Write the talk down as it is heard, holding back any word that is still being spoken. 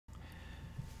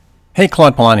Hey,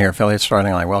 Claude Pelanne here, Affiliate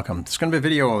Starting Line. Welcome. It's going to be a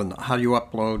video on how you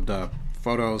upload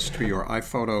photos to your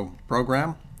iPhoto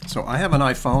program. So I have an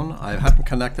iPhone. I haven't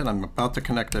connected. I'm about to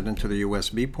connect it into the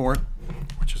USB port,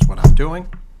 which is what I'm doing.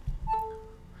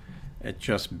 It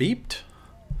just beeped.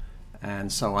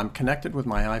 And so I'm connected with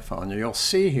my iPhone. You'll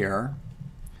see here,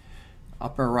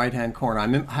 upper right-hand corner,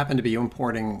 I happen to be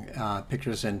importing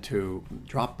pictures into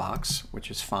Dropbox, which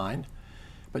is fine.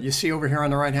 But you see over here on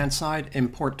the right-hand side,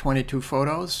 import 22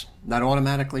 photos. That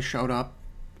automatically showed up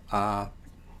right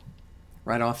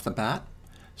off the bat.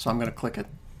 So I'm going to click it.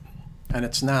 And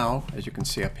it's now, as you can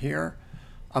see up here,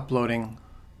 uploading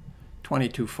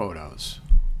 22 photos.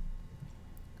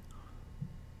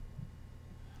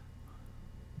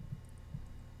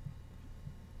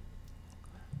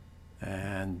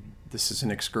 And this is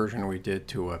an excursion we did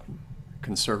to a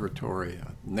conservatory,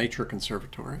 a nature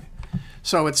conservatory.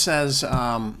 So it says,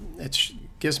 it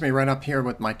gives me right up here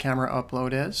what my camera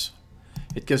upload is.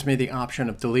 It gives me the option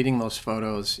of deleting those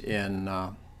photos in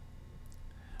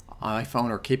iPhone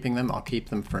or keeping them. I'll keep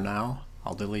them for now.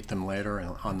 I'll delete them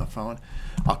later on the phone.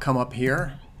 I'll come up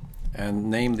here and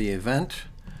name the event.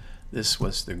 This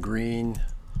was the Green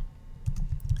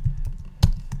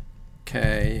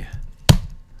K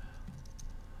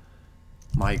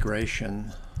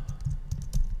Migration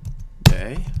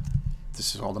Day.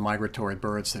 This is all the migratory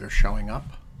birds that are showing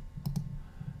up.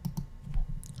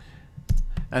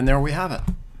 And there we have it.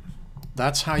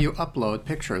 That's how you upload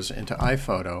pictures into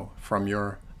iPhoto from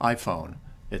your iPhone.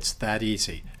 It's that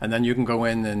easy. And then you can go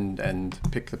in and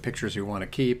pick the pictures you want to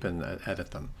keep and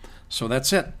edit them. So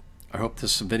that's it. I hope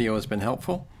this video has been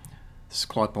helpful. This is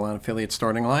Claude Pelanne, Affiliate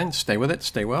Starting Line. Stay with it.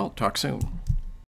 Stay well. Talk soon.